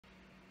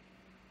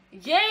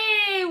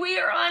Yay! We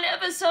are on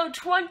episode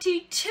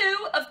 22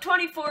 of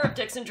 24 of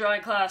Dixon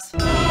Drawing Class.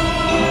 Well,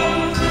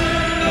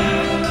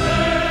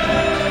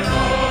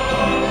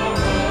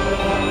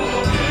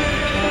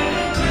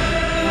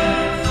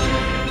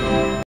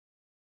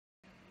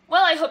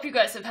 I hope you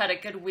guys have had a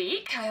good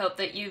week. I hope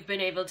that you've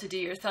been able to do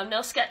your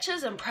thumbnail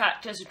sketches and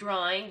practice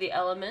drawing the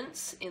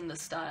elements in the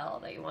style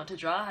that you want to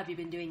draw. Have you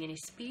been doing any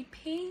speed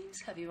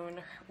paints? Have you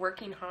been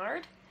working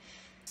hard?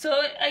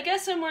 So I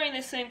guess I'm wearing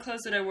the same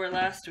clothes that I wore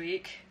last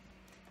week.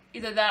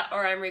 Either that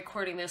or I'm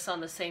recording this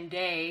on the same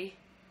day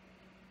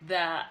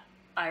that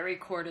I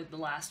recorded the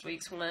last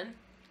week's one.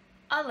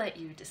 I'll let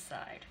you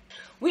decide.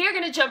 We are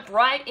going to jump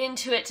right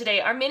into it today.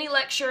 Our mini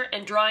lecture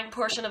and drawing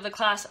portion of the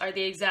class are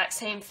the exact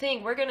same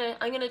thing.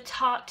 I'm going to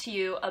talk to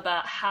you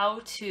about how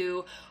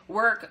to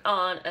work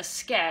on a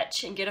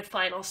sketch and get a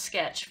final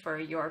sketch for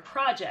your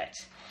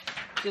project.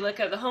 If you look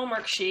at the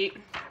homework sheet,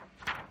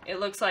 it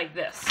looks like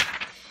this.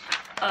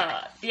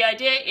 The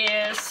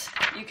idea is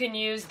you can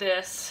use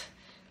this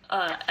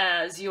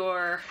as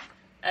your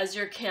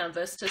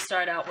canvas to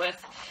start out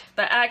with,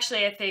 but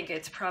actually I think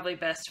it's probably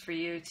best for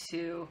you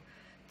to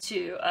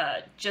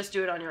just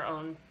do it on your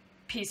own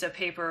piece of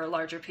paper, a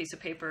larger piece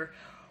of paper,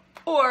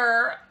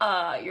 or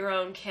your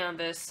own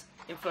canvas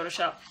in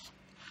Photoshop.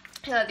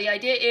 The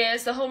idea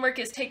is, the homework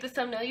is take the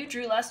thumbnail you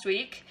drew last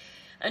week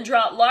and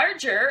draw it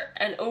larger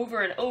and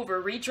over,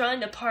 redrawing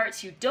the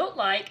parts you don't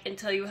like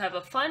until you have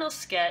a final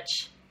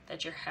sketch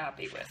that you're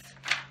happy with.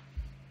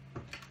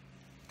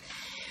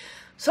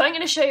 So I'm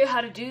going to show you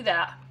how to do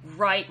that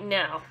right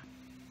now.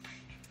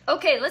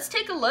 Okay, let's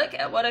take a look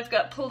at what I've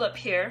got pulled up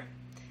here.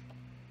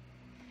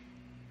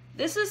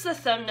 This is the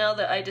thumbnail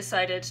that I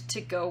decided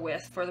to go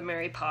with for the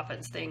Mary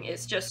Poppins thing.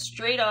 It's just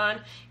straight on.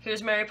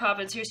 Here's Mary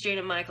Poppins, here's Jane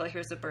and Michael,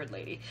 here's the bird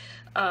lady.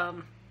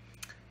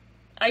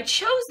 I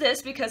chose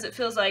this because it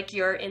feels like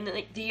you're in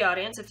the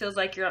audience. It feels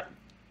like you're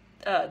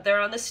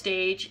they're on the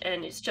stage,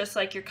 and it's just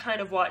like you're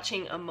kind of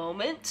watching a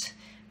moment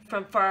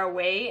from far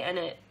away,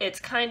 and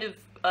it's kind of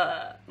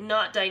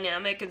not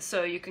dynamic, and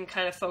so you can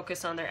kind of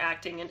focus on their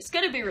acting, and it's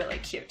going to be really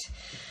cute.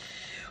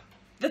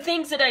 The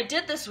things that I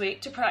did this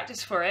week to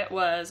practice for it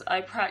was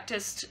I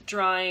practiced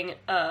drawing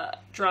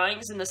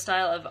drawings in the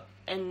style of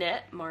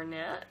Annette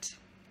Marnette,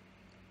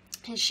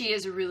 and she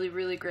is a really,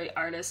 really great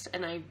artist,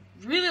 and I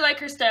really like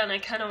her style, and I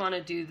kind of want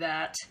to do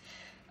that,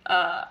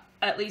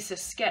 at least a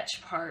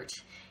sketch part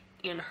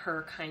in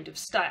her kind of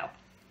style.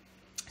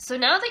 So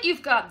now that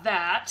you've got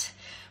that,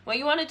 what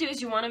you want to do is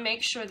you want to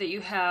make sure that you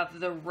have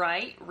the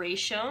right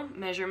ratio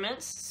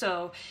measurements.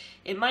 So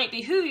it might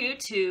behoove you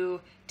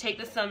to take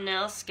the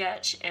thumbnail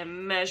sketch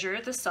and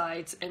measure the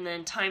sides and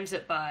then times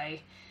it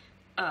by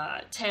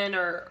 10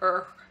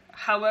 or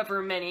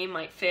however many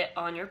might fit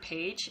on your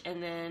page,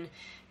 and then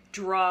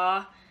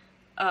draw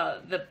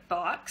the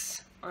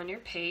box on your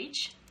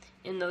page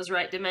in those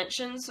right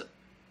dimensions.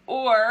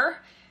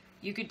 Or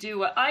you could do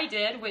what I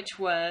did, which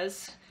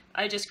was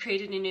I just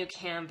created a new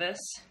canvas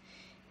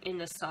in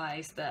the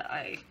size that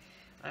I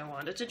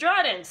wanted to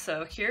draw it in.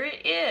 So here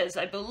it is.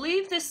 I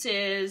believe this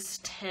is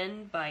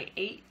 10 by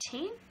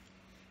 18.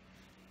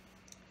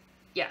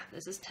 Yeah,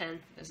 this is 10,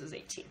 this is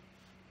 18.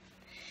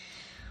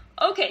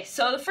 Okay,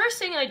 so the first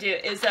thing I do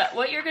is that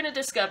what you're going to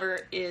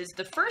discover is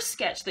the first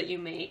sketch that you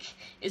make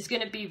is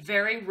going to be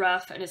very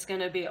rough, and it's going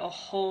to be a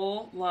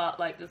whole lot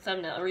like the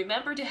thumbnail.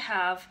 Remember to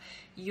have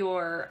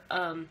your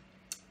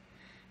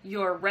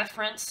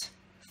reference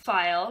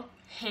file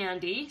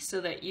handy so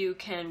that you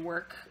can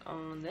work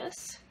on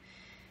this,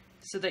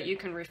 so that you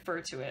can refer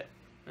to it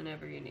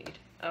whenever you need.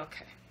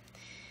 Okay,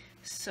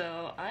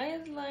 so I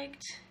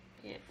liked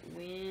it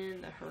when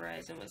the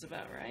horizon was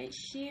about right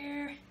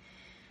here.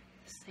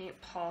 St.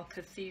 Paul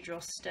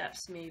Cathedral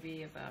steps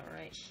maybe about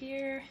right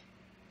here.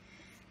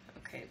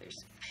 Okay,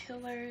 there's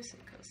pillars.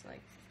 It goes like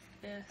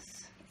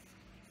this.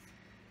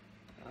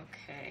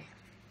 Okay.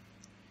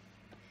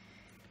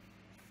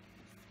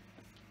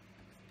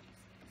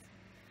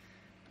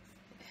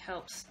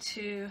 Helps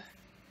to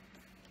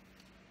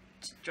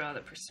draw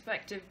the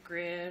perspective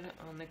grid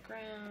on the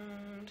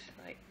ground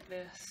like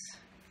this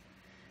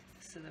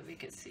so that we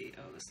can see,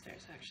 oh, the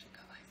stairs actually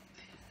go like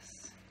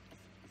this.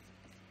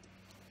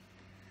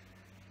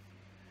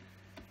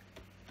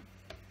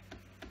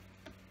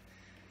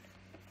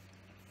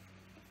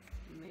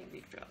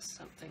 Maybe draw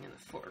something in the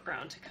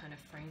foreground to kind of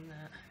frame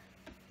that.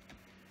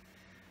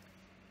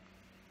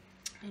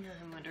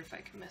 I wonder if I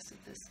can mess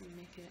with this and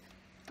make it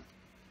a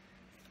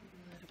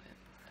little bit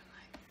more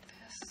like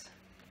this.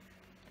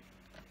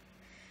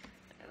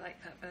 I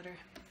like that better.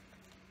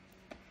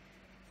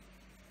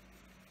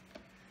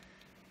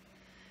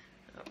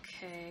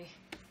 Okay.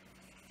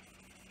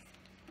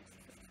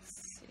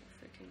 Let's see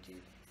if we can do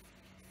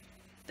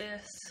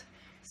this.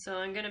 So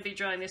I'm going to be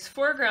drawing these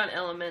foreground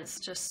elements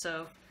just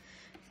so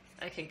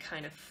I can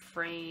kind of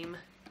frame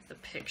the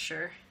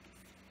picture.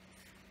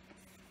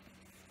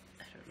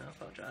 I don't know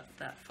if I'll draw it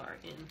that far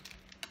in.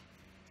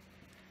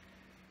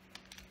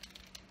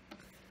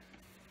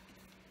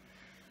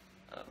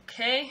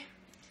 Okay,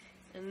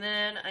 and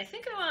then I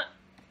think I want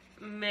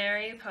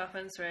Mary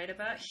Poppins right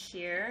about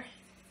here.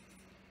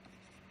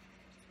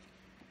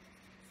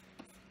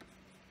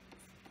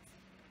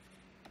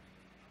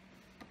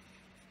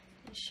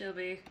 She'll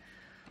be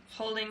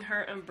holding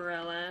her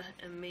umbrella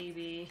and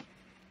maybe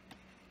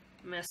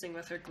messing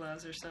with her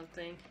gloves or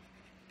something.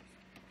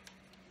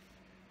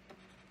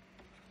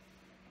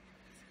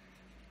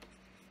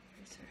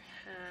 Here's her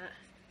hat.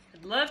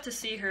 I'd love to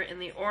see her in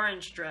the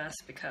orange dress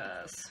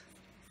because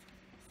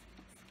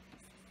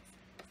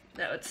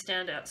that would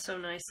stand out so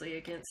nicely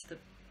against the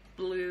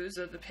blues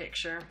of the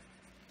picture.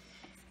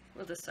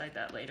 We'll decide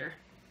that later.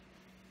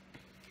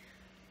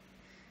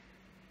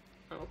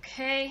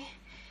 Okay.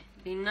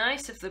 It'd be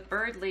nice if the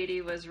bird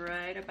lady was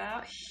right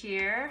about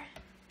here.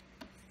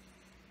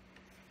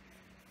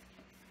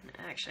 And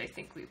actually, I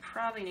think we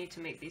probably need to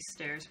make these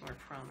stairs more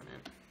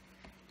prominent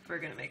if we're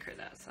going to make her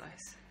that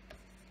size.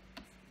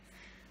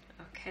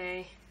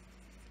 Okay.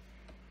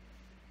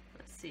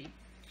 Let's see.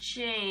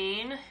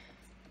 Jane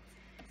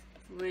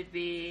would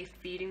be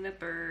feeding the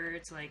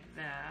birds like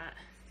that.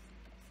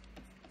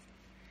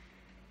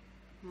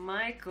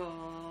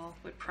 Michael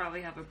would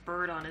probably have a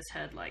bird on his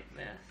head like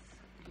this.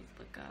 Let me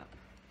look up.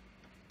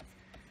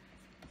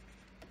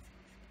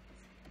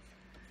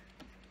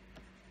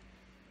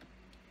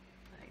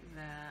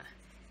 That.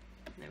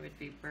 And there would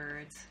be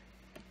birds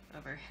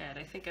overhead.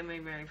 I think I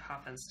made Mary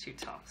Poppins too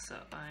tall, so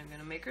I'm going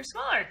to make her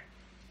smaller.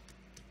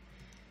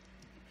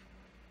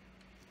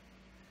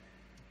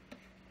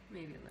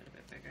 Maybe a little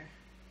bit bigger.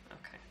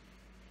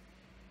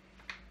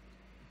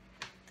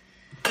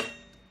 Okay.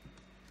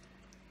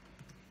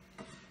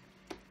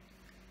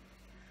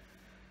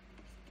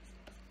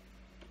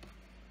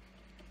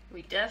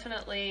 We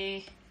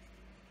definitely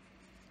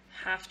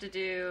have to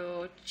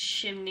do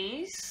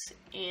chimneys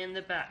in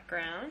the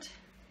background.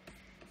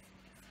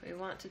 If we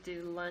want to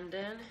do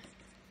London,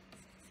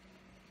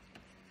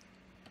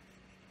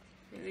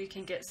 maybe we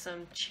can get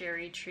some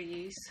cherry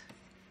trees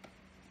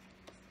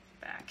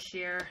back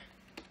here.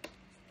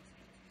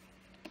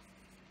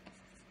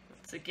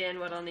 Once again,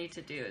 what I'll need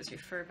to do is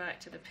refer back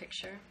to the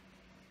picture.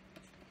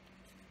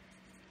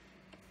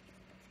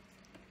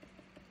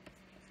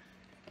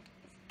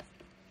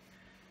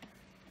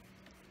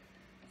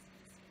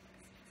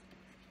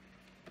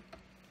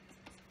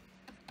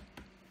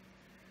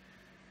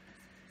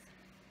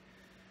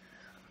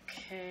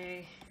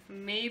 Okay,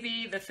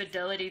 maybe the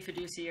Fidelity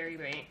Fiduciary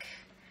Bank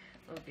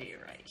will be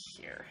right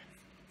here.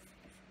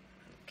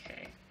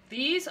 Okay,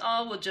 these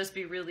all will just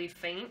be really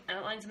faint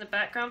outlines in the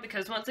background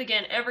because once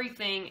again,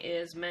 everything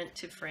is meant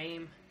to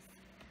frame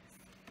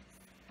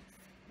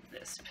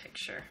this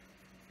picture.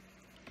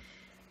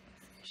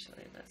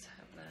 Actually, let's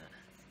have that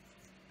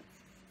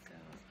go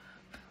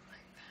up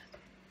like that.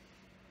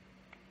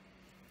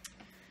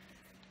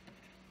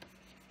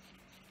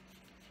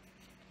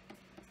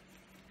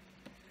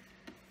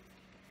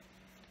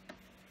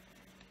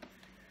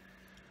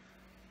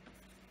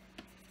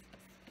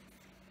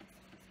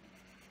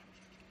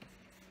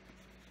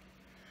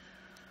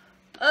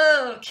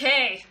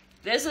 Okay,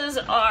 this is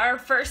our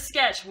first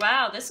sketch.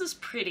 Wow, this is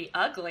pretty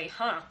ugly,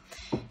 huh?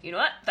 You know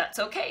what? That's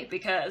okay,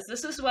 because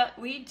this is what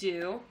we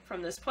do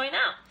from this point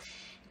out.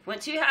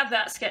 Once you have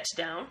that sketch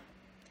down,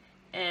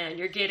 and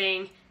you're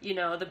getting, you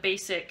know, the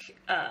basic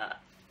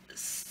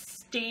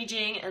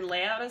staging and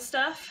layout and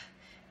stuff,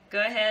 go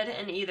ahead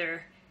and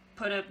either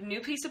put a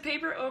new piece of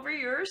paper over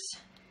yours,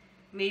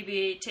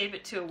 maybe tape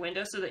it to a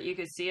window so that you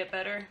could see it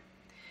better,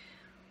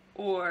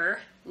 or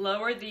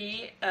lower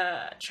the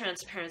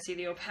transparency,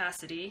 the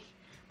opacity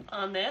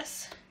on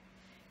this,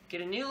 get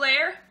a new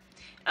layer,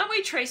 and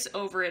we trace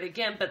over it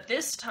again, but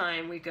this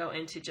time we go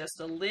into just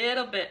a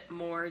little bit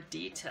more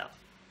detail.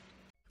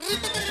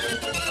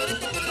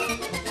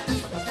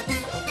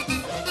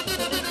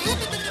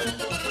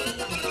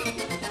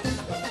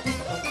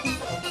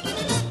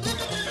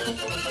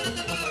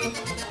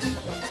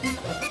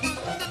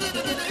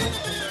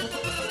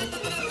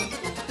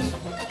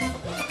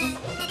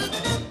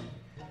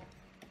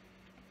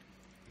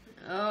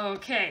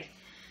 Okay,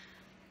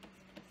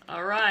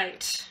 all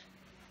right,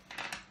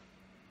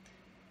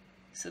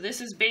 so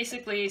this is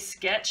basically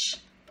sketch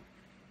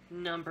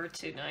number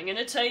 2. Now I'm going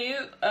to tell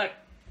you,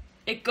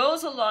 it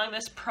goes along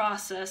this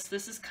process.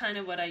 This is kind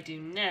of what I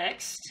do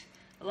next.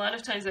 A lot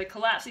of times I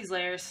collapse these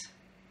layers,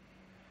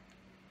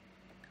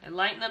 I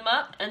lighten them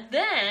up, and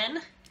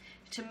then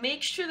to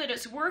make sure that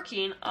it's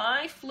working,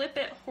 I flip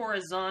it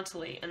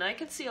horizontally, and I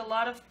can see a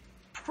lot of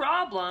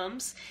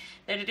problems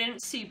that I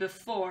didn't see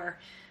before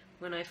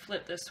when I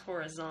flip this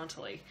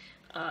horizontally.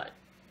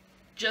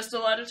 Just a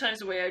lot of times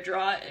the way I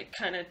draw it, it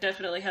kind of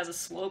definitely has a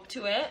slope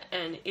to it,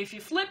 and if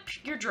you flip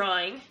your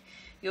drawing,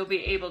 you'll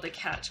be able to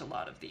catch a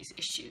lot of these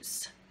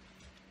issues.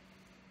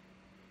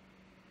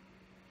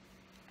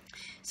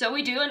 So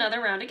we do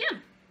another round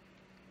again.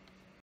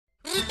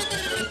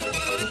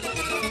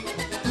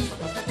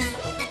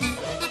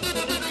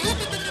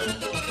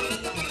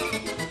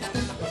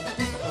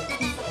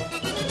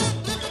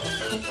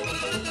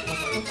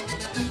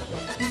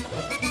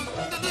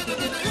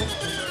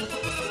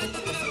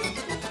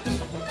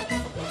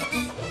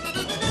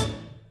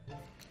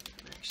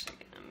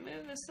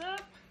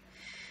 up.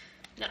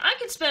 Now, I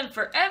could spend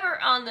forever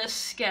on this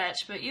sketch,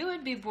 but you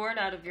would be bored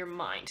out of your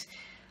mind.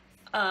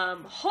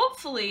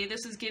 Hopefully,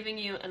 this is giving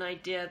you an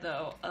idea,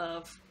 though,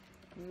 of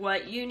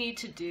what you need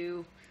to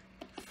do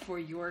for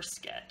your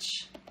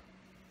sketch.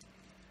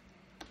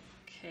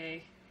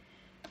 Okay,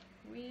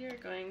 we are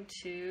going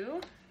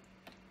to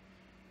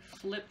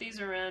flip these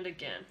around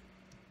again.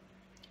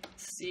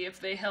 See if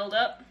they held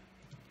up.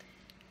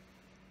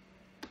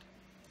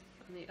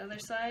 On the other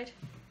side.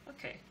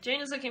 Okay,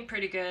 Jane is looking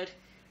pretty good.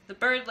 The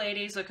bird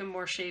lady's looking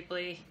more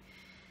shapely.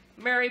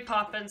 Mary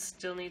Poppins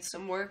still needs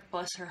some work,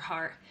 bless her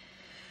heart.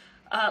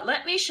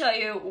 Let me show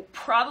you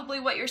probably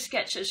what your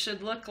sketches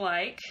should look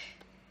like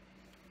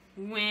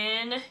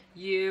when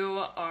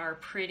you are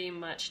pretty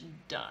much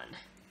done.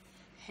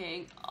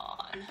 Hang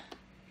on.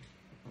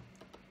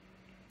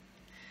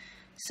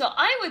 So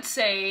I would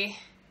say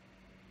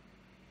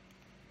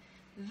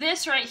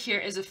this right here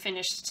is a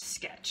finished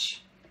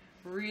sketch.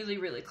 Really,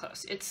 really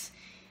close.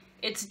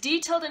 It's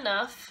detailed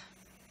enough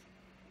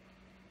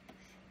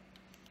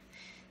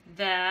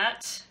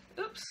that,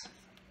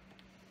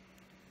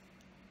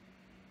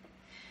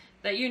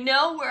 that you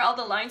know where all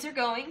the lines are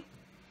going,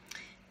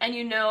 and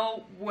you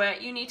know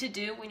what you need to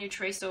do when you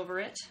trace over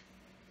it.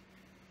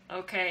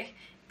 Okay,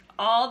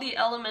 all the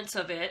elements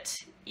of it,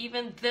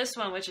 even this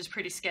one, which is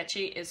pretty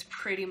sketchy, is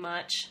pretty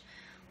much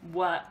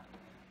what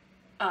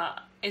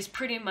is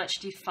pretty much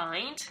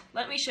defined.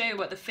 Let me show you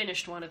what the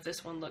finished one of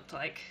this one looked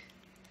like.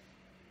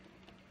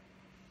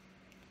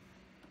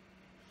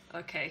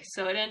 Okay,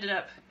 so it ended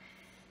up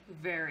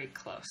very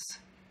close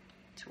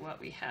to what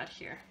we had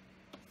here.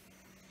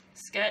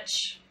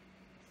 Sketch,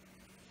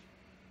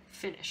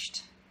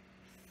 finished.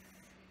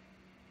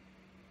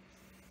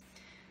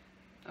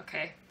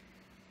 Okay,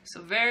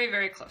 so very,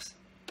 very close.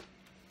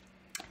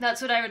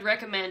 That's what I would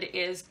recommend,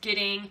 is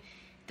getting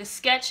the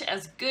sketch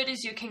as good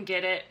as you can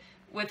get it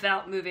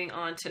without moving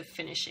on to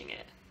finishing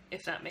it,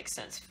 if that makes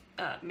sense,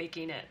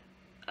 making it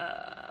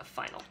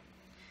final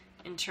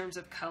in terms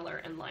of color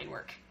and line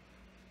work.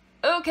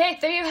 Okay,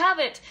 there you have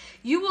it.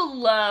 You will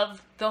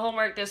love the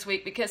homework this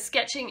week, because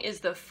sketching is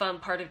the fun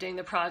part of doing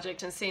the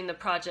project and seeing the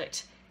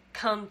project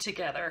come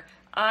together.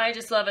 I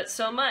just love it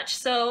so much.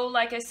 So,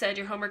 like I said,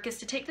 your homework is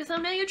to take the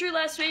thumbnail you drew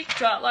last week,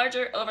 draw it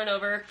larger over and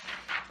over,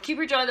 keep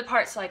redrawing the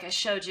parts like I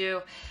showed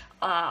you,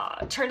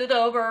 turn it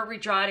over,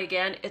 redraw it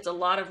again. It's a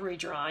lot of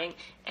redrawing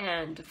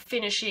and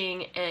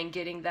finishing and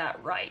getting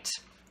that right.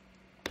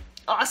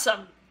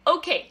 Awesome.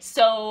 Okay,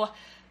 so,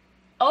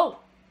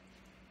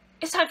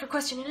 it's time for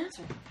question and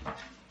answer.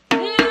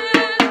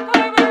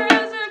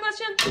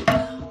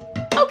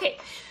 Okay,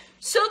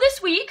 so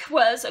this week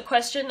was a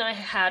question I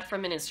had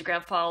from an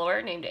Instagram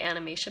follower named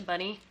Animation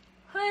Bunny.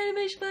 Hi,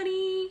 Animation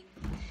Bunny.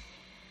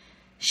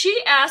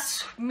 She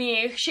asked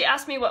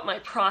me what my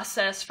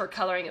process for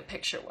coloring a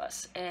picture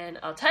was. And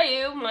I'll tell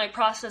you, my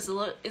process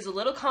is a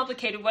little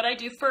complicated. What I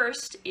do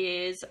first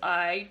is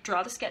I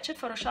draw the sketch in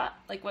Photoshop,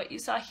 like what you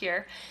saw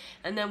here.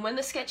 And then when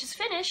the sketch is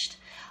finished,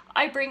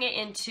 I bring it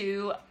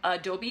into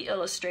Adobe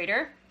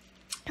Illustrator,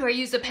 where I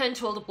use the pen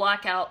tool to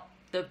block out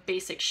the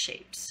basic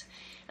shapes.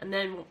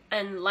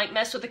 And like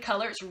mess with the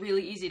color, it's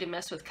really easy to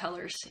mess with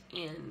colors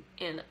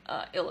in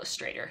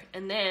Illustrator.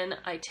 And then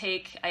I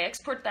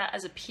export that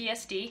as a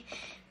PSD,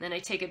 then I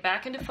take it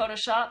back into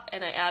Photoshop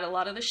and I add a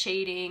lot of the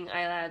shading,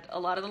 I add a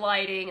lot of the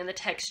lighting and the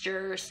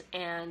textures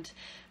and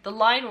the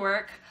line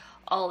work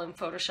all in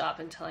Photoshop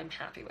until I'm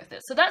happy with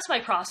it. So that's my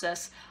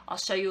process. I'll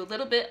show you a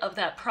little bit of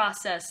that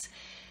process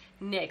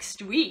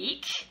next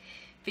week,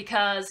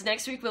 because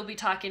next week we'll be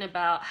talking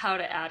about how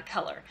to add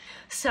color.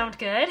 Sound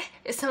good?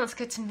 It sounds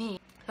good to me.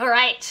 All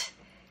right,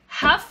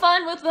 have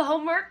fun with the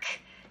homework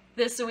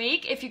this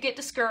week. If you get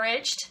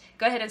discouraged,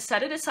 go ahead and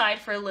set it aside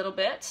for a little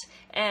bit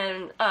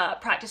and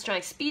practice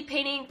drawing speed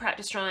painting,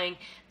 practice drawing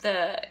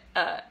the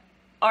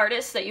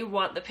artist that you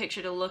want the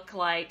picture to look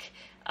like.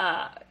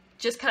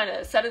 Just kind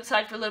of set it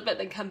aside for a little bit,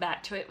 then come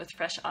back to it with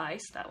fresh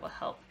eyes. That will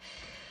help.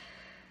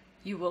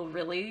 You will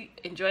really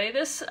enjoy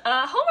this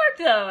homework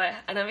though,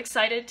 and I'm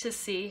excited to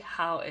see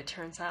how it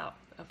turns out.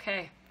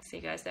 Okay, see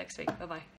you guys next week. Bye-bye.